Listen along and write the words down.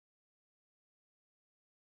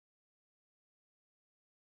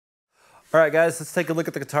All right, guys, let's take a look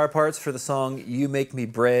at the guitar parts for the song You Make Me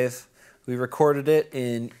Brave. We recorded it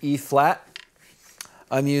in E flat.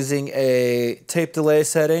 I'm using a tape delay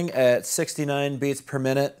setting at 69 beats per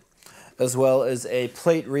minute, as well as a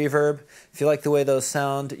plate reverb. If you like the way those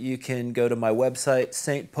sound, you can go to my website,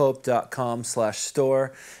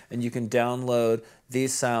 stpope.com/store, and you can download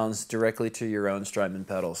these sounds directly to your own Strymon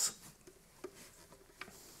pedals.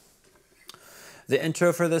 The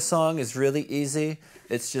intro for this song is really easy.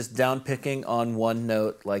 It's just down picking on one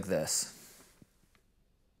note like this.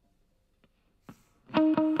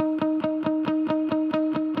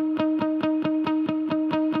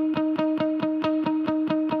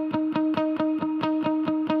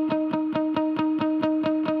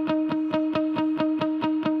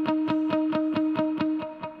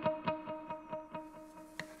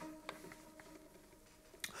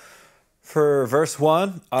 For verse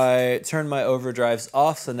 1, I turned my overdrives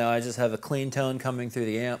off, so now I just have a clean tone coming through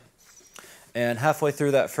the amp. And halfway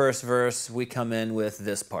through that first verse, we come in with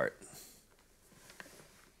this part.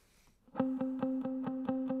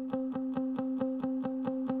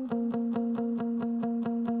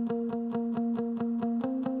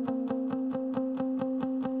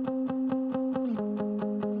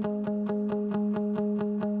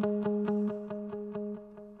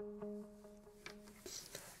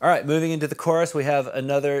 All right, moving into the chorus, we have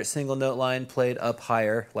another single note line played up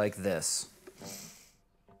higher like this.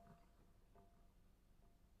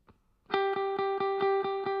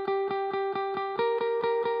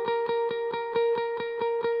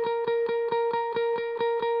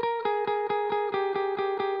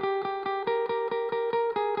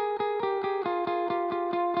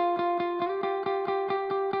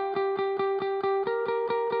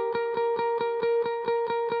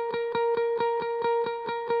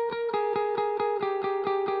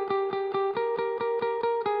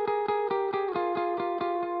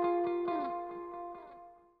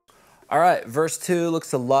 All right, verse 2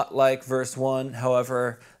 looks a lot like verse 1.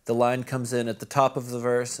 However, the line comes in at the top of the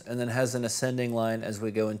verse and then has an ascending line as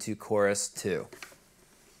we go into chorus 2.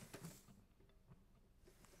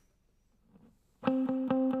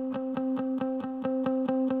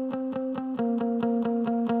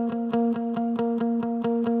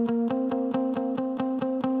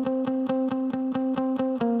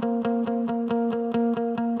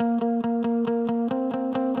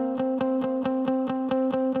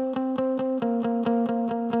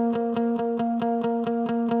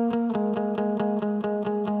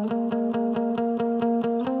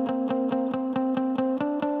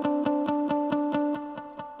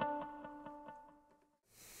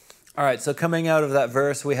 All right, so coming out of that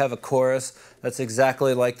verse, we have a chorus that's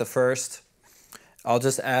exactly like the first. I'll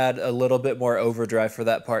just add a little bit more overdrive for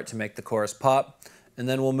that part to make the chorus pop, and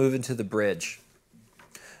then we'll move into the bridge.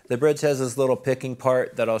 The bridge has this little picking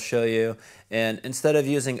part that I'll show you, and instead of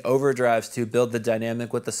using overdrives to build the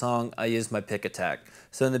dynamic with the song, I use my pick attack.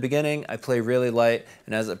 So in the beginning, I play really light,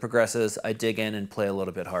 and as it progresses, I dig in and play a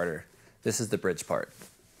little bit harder. This is the bridge part.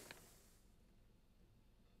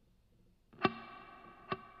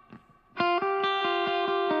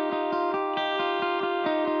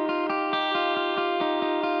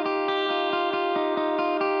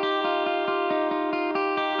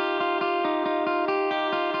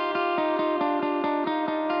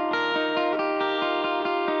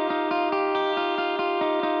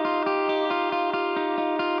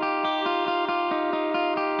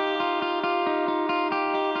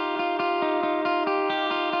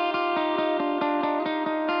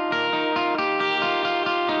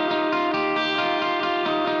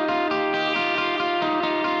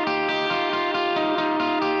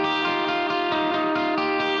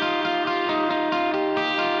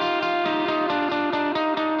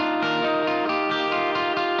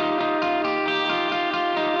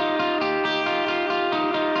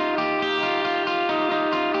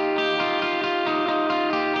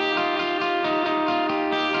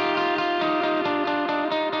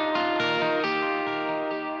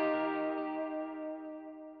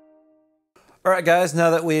 All right, guys,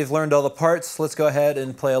 now that we've learned all the parts, let's go ahead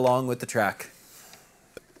and play along with the track.